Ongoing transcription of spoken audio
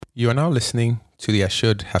You are now listening to the I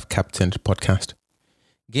Should Have Captained podcast.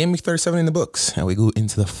 Game week 37 in the books, and we go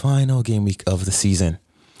into the final game week of the season.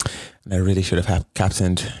 And I really should have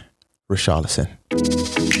captained Richarlison.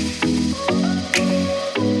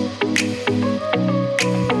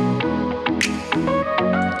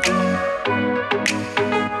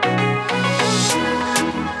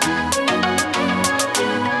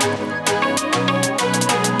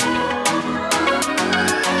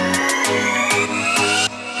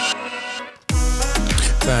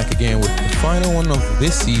 Back again with the final one of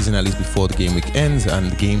this season, at least before the game week ends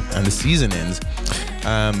and the season ends.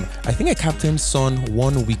 I think I captained Son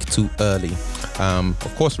 1 week too early.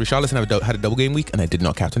 Of course, Richarlison had a double game week, and I did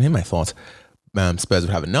not captain him. I thought Spurs would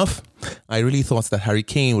have enough. I really thought that Harry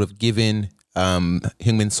Kane would have given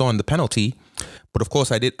Heung-min Son the penalty, but of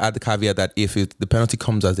course, I did add the caveat that if the penalty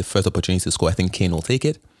comes as the first opportunity to score, I think Kane will take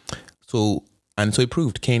it. So it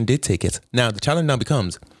proved Kane did take it. Now the challenge now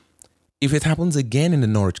becomes, if it happens again in the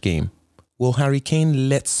Norwich game, will Harry Kane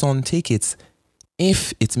let Son take it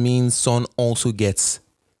if it means Son also gets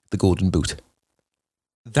the golden boot?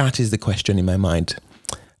 That is the question in my mind.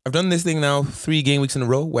 I've done this thing now 3 game weeks in a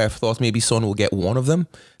row where I've thought maybe Son will get one of them.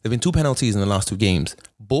 There have been 2 penalties in the last 2 games.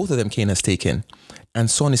 Both of them Kane has taken. And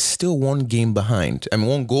Son is still 1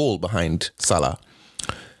 goal behind Salah.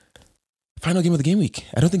 Final game of the game week.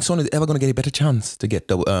 I don't think Son is ever going to get a better chance to get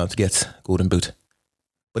golden boot.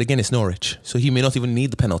 But again, it's Norwich, so he may not even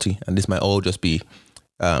need the penalty, and this might all just be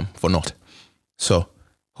for naught. So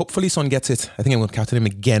hopefully Son gets it. I think I'm going to captain him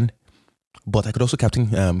again, but I could also captain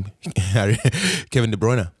Kevin De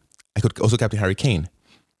Bruyne. I could also captain Harry Kane.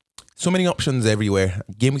 So many options everywhere.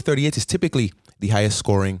 Game week 38 is typically the highest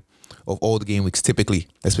scoring of all the game weeks, typically,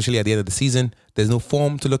 especially at the end of the season. There's no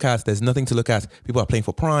form to look at. There's nothing to look at. People are playing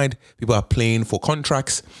for pride. People are playing for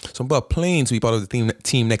contracts. Some people are playing to be part of the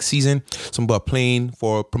team next season. Some people are playing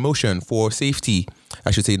for promotion, for safety.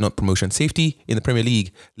 I should say not promotion, safety in the Premier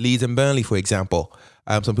League. Leeds and Burnley, for example.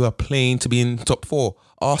 Some people are playing to be in top 4.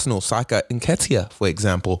 Arsenal, Saka, and Nketiah, for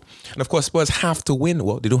example. And of course, Spurs have to win.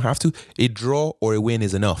 Well, they don't have to. A draw or a win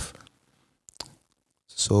is enough.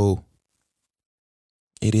 So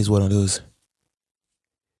it is one of those.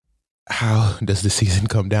 How does the season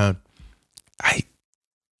come down?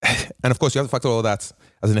 And of course, you have to factor all that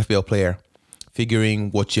as an FPL player,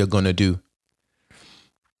 figuring what you're gonna do.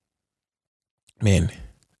 Man,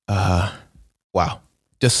 wow,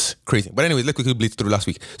 just crazy. But anyways, let's quickly blitz through last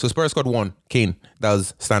week. So Spurs scored 1, Kane. That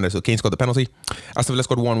was standard. So Kane scored the penalty. Aston Villa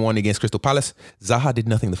scored 1-1 against Crystal Palace. Zaha did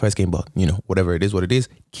nothing the first game, but whatever it is, what it is.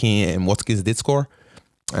 Kane and Watkins did score.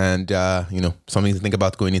 And, something to think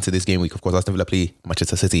about going into this game week. Of course, Aston Villa play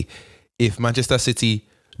Manchester City. If Manchester City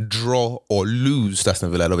draw or lose to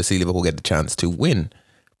Aston Villa, obviously Liverpool get the chance to win.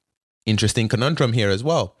 Interesting conundrum here as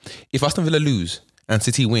well. If Aston Villa lose and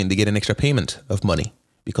City win, they get an extra payment of money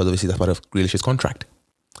because obviously that's part of Grealish's contract.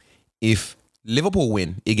 If Liverpool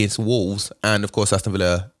win against Wolves and, of course, Aston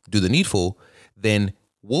Villa do the needful, then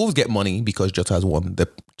Wolves get money because Jota has won the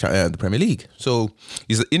Premier League. So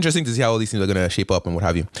it's interesting to see how all these things are going to shape up and what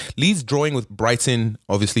have you. Leeds drawing with Brighton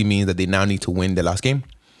obviously means that they now need to win their last game.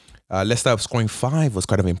 Leicester scoring 5 was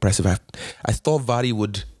kind of impressive. I thought Vardy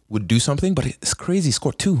would do something, but it's crazy. He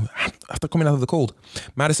scored 2 after coming out of the cold.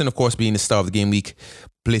 Maddison, of course, being the star of the game week,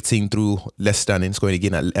 blitzing through Leicester and scoring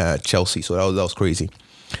again at Chelsea. So that was crazy.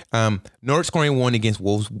 Norwich scoring 1 against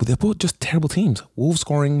Wolves. They're both just terrible teams. Wolves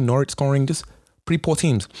scoring, Norwich scoring, just pretty poor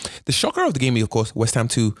teams. The shocker of the game, of course, West Ham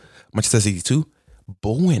 2, Manchester City 2.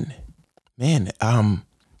 Bowen. Man,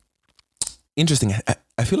 interesting.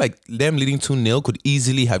 I feel like them leading 2-0 could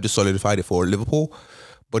easily have just solidified it for Liverpool.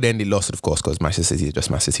 But then they lost it, of course, because Manchester City is just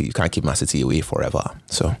Manchester City. You can't keep Manchester City away forever.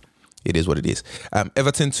 So it is what it is.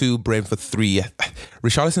 Everton 2, Brentford 3.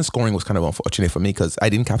 Richarlison scoring was kind of unfortunate for me because I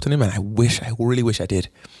didn't captain him, and I really wish I did.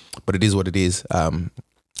 But it is what it is.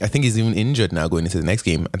 I think he's even injured now going into the next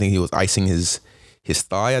game. I think he was icing his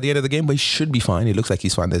thigh at the end of the game, but he should be fine. It looks like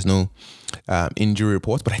he's fine. There's no injury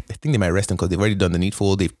reports, but I think they might rest him because they've already done the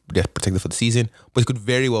needful. They're protected for the season, but he could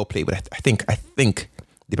very well play. But I think,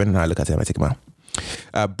 depending on how I look at it, I might take him out.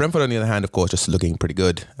 Brentford, on the other hand, of course, just looking pretty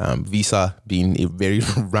good. Visa being a very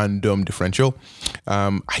random differential.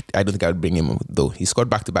 I don't think I would bring him, though. He scored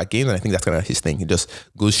back-to-back games, and I think that's kind of his thing. He just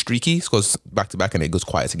goes streaky, scores back-to-back, and it goes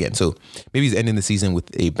quiet again. So maybe he's ending the season with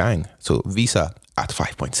a bang. So Visa at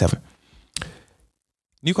 5.7.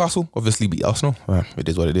 Newcastle obviously beat Arsenal. It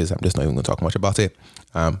is what it is. I'm just not even going to talk much about it.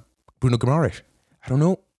 Bruno Guimaraes. I don't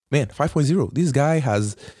know. Man, 5.0. This guy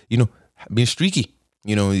has, been streaky.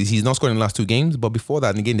 He's not scored in the last 2 games, but before that,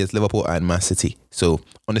 and again, there's Liverpool and Man City. So,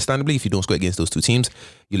 understandably, if you don't score against those 2 teams,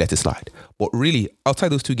 you let it slide. But really, outside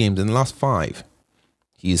those 2 games, in the last 5,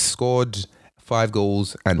 He's scored 5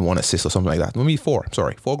 goals and 1 assist or something like that. Maybe 4.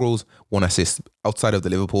 Sorry, 4 goals, 1 assist outside of the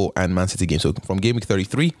Liverpool and Man City game. So from game week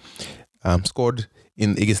 33, scored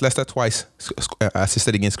against Leicester twice,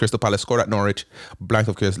 assisted against Crystal Palace, scored at Norwich, blanked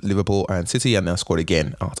of course Liverpool and City, and then scored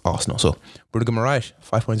again at Arsenal. So Bruno Guimaraes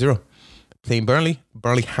 5.0. Playing Burnley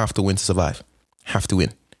have to win to survive. Have to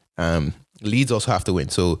win. Leeds also have to win.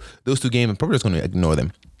 So those 2 games, I'm probably just going to ignore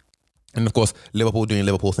them. And of course, Liverpool doing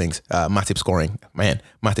Liverpool things. Matip scoring. Man,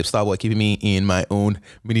 Matip, Starboy, keeping me in my own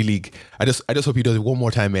mini league. I just hope he does it one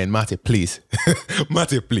more time, man. Matip, please.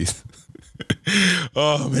 Matip, please.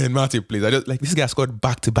 Oh, man, Matip, please. This guy scored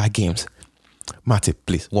back-to-back games. Matip,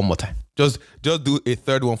 please, one more time. Just do a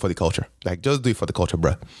third one for the culture. Just do it for the culture,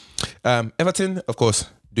 bro. Everton, of course,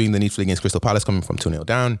 doing the needful against Crystal Palace, coming from 2-0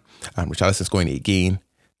 down. Richarlison scoring again.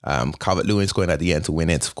 Calvert-Lewin scoring at the end to win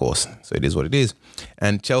it, of course. So it is what it is.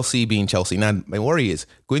 And Chelsea being Chelsea. Now, my worry is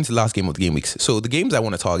going to the last game of the game weeks. So the games I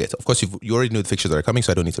want to target, of course, you already know the fixtures that are coming,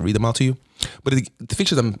 so I don't need to read them out to you. But the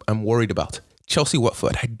fixtures I'm worried about. Chelsea,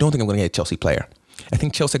 Watford. I don't think I'm going to get a Chelsea player. I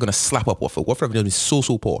think Chelsea are going to slap up Watford. Watford have been so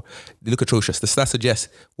poor. They look atrocious. The stats suggest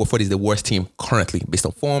Watford is the worst team currently based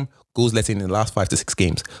on form, goals let in the last 5 to 6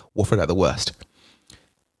 games. Watford are the worst.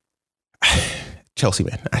 Chelsea,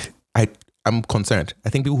 man. I'm concerned. I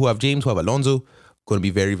think people who have James, who have Alonso, going to be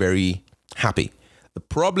very, very happy. The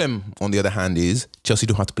problem, on the other hand, is Chelsea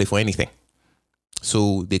don't have to play for anything.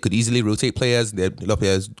 So they could easily rotate players. There are a lot of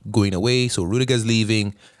players going away. So Rudiger's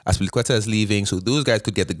leaving. Azpilicueta is leaving. So those guys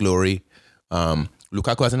could get the glory.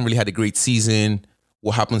 Lukaku hasn't really had a great season.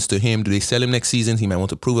 What happens to him? Do they sell him next season? He might want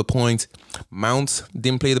to prove a point. Mount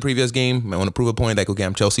didn't play the previous game. Might want to prove a point. Okay,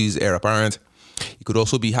 I'm Chelsea's heir apparent. It could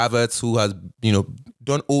also be Havertz, who has,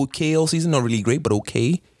 done okay all season. Not really great, but okay.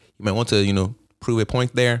 You might want to, prove a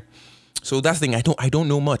point there. So that's the thing. I don't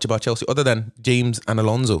know much about Chelsea other than James and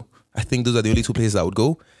Alonso. I think those are the only 2 places I would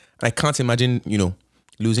go. And I can't imagine,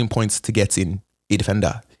 losing points to get in a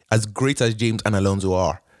defender. As great as James and Alonso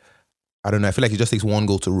are, I don't know. I feel like it just takes 1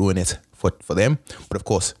 goal to ruin it for them. But of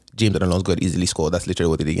course, James and Alonso could easily score. That's literally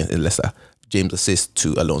what they did against Leicester. James assist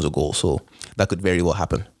to Alonso goal. So that could very well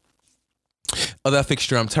happen. Other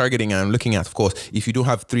fixture I'm targeting and I'm looking at, of course, if you don't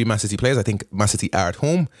have 3 Man City players, I think Man City are at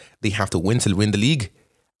home. They have to win the league.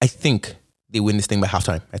 I think they win this thing by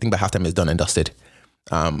halftime. I think by halftime it's done and dusted.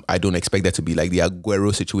 I don't expect that to be like the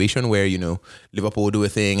Aguero situation where, Liverpool will do a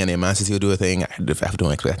thing and then Man City will do a thing. I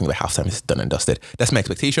don't expect. I think by halftime it's done and dusted. That's my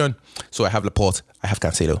expectation. So I have Laporte, I have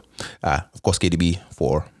Cancelo. Of course, KDB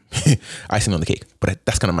for icing on the cake. But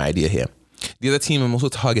that's kind of my idea here. The other team I'm also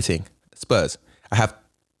targeting, Spurs. I have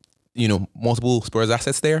multiple Spurs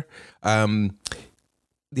assets there.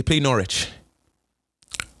 They play Norwich.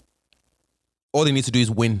 All they need to do is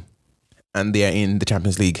win, and they are in the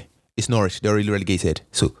Champions League. It's Norwich. They're already relegated.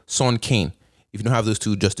 So Son, Kane. If you don't have those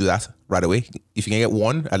 2, just do that right away. If you can get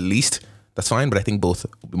 1 at least, that's fine. But I think both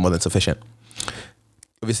will be more than sufficient.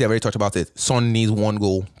 Obviously, I've already talked about it. Son needs 1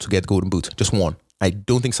 goal to get Golden Boot. Just 1. I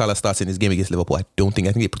don't think Salah starts in his game against Liverpool. I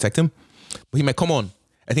think they protect him, but he might come on.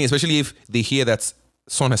 I think especially if they hear that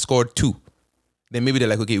Son has scored 2, then maybe they're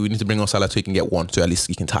like, okay, we need to bring on Salah so he can get 1, so at least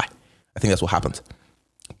he can tie. I think that's what happens.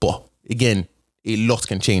 But again, a lot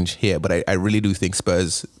can change here, but I really do think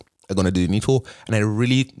Spurs are going to do the needful. And I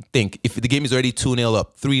really think if the game is already 2-0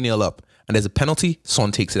 up, 3-0 up, and there's a penalty,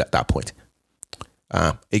 Son takes it at that point.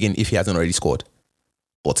 Again, if he hasn't already scored.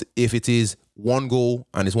 But if it is 1 goal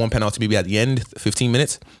and it's 1 penalty maybe at the end, 15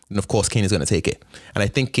 minutes, then of course Kane is going to take it. And I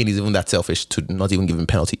think Kane is even that selfish to not even give him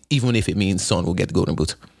penalty, even if it means Son will get the Golden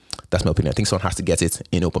Boot. That's my opinion. I think Son has to get it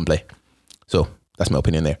in open play. So that's my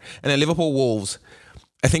opinion there. And then Liverpool Wolves,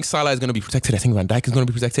 I think Salah is going to be protected. I think Van Dijk is going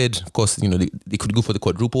to be protected. Of course, they could go for the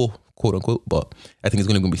quadruple, quote unquote, but I think it's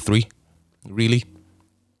going to be 3, really.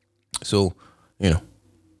 So,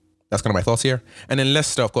 that's kind of my thoughts here. And then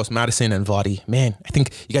Leicester, of course, Maddison and Vardy. Man, I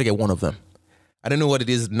think you got to get 1 of them. I don't know what it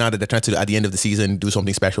is now that they're trying to, at the end of the season, do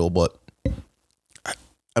something special, but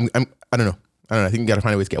I don't know. I think you got to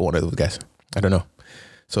find a way to get 1 of those guys. I don't know.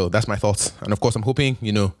 So that's my thoughts. And of course, I'm hoping,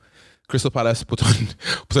 Crystal Palace put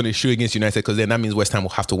on a shoe against United, because then that means West Ham will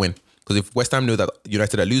have to win. Because if West Ham know that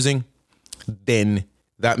United are losing, then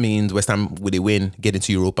that means West Ham, with a win, get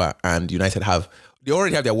into Europa, and United they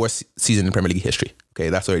already have their worst season in Premier League history. Okay,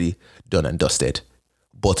 that's already done and dusted.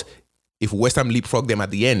 But if West Ham leapfrog them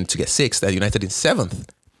at the end to get 6th and United in 7th,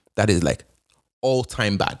 that is like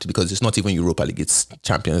all-time bad, because it's not even Europa League, it's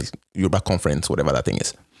Champions, Europa Conference, whatever that thing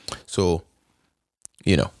is. So,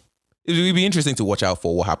 it will be interesting to watch out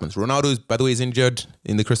for what happens. Ronaldo, by the way, is injured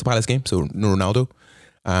in the Crystal Palace game, so no Ronaldo.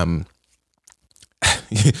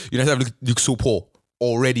 United have looked so poor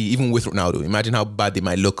already, even with Ronaldo. Imagine how bad they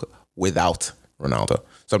might look without Ronaldo.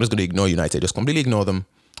 So I'm just going to ignore United, just completely ignore them.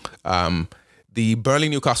 The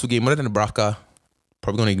Burnley-Newcastle game, other than Nebraska,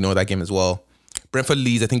 probably going to ignore that game as well.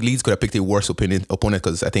 Brentford-Leeds, I think Leeds could have picked a worse opponent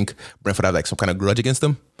because I think Brentford have like some kind of grudge against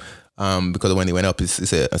them. Because when they went up,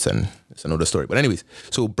 it's another story. But anyways,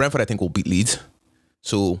 so Brentford I think will beat Leeds.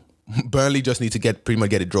 So Burnley just need to pretty much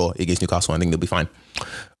get a draw against Newcastle. I think they'll be fine.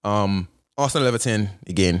 Arsenal-Everton,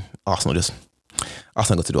 again, Arsenal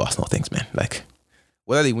go to do Arsenal things, man. Like,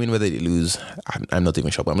 whether they win, whether they lose, I'm not even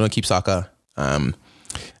sure. But I'm going to keep Saka. I'm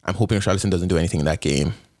hoping Richarlison doesn't do anything in that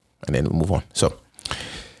game. And then we'll move on. So,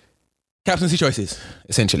 captaincy choices,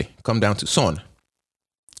 essentially, come down to Son,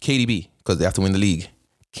 KDB, because they have to win the league,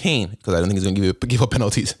 Kane, because I don't think he's going to give up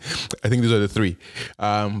penalties. I think these are the three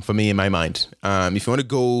for me in my mind. If you want to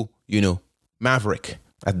go, Maverick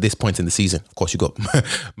at this point in the season, of course you got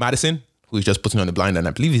Maddison, who's just putting on the blind, and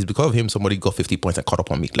I believe it's because of him somebody got 50 points and caught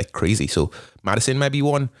up on me like crazy. So Maddison might be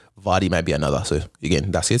one, Vardy might be another. So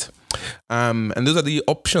again, that's it. And those are the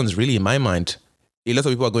options really in my mind. A lot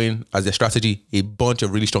of people are going, as their strategy, a bunch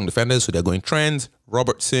of really strong defenders. So they're going Trent,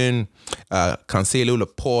 Robertson, Cancelo,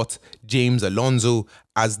 Laporte, James, Alonso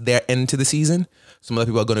as their end to the season. Some other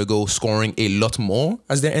people are going to go scoring a lot more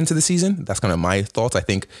as their end to the season. That's kind of my thoughts. I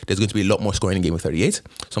think there's going to be a lot more scoring in Game Week 38.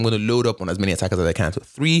 So I'm going to load up on as many attackers as I can. So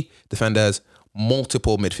 3 defenders,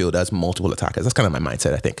 multiple midfielders, multiple attackers. That's kind of my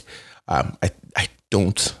mindset, I think. I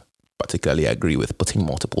don't particularly agree with putting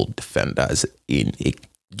multiple defenders in a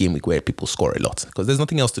game week where people score a lot, because there's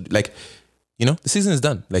nothing else to do. Like, the season is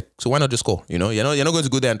done. Like, so why not just score? You're not going to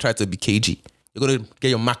go there and try to be cagey. You're going to get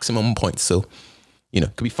your maximum points. So,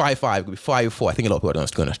 it could be 5-5, it could be 5-4. I think a lot of people are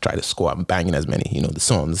just going to try to score and banging as many. The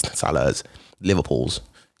Suns, Salahs, Liverpools,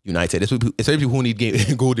 United, especially people who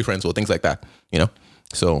need goal difference or things like that.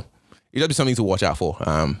 So it'll be something to watch out for.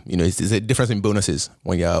 It's a difference in bonuses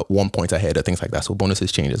when you're 1 point ahead or things like that. So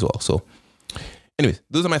bonuses change as well. So, anyways,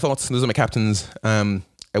 those are my thoughts. Those are my captains.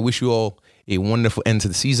 I wish you all a wonderful end to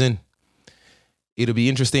the season. It'll be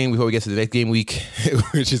interesting before we get to the next game week,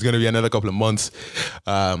 which is going to be another couple of months.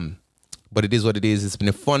 But it is what it is. It's been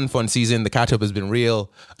a fun season. The catch-up has been real.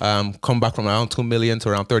 Come back from around 2 million to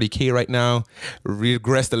around 30K right now.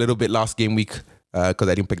 Regressed a little bit last game week because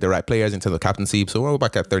I didn't pick the right players in terms of captaincy. So we're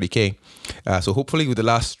back at 30K. So hopefully with the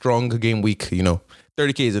last strong game week,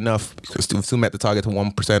 30K is enough because we've still met the target of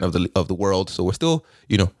 1% of the world. So we're still,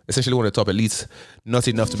 essentially one of the top elites. Not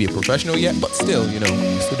enough to be a professional yet, but still,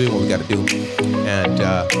 we're still doing what we got to do. And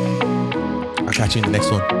I'll catch you in the next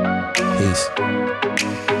one.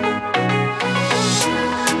 Peace.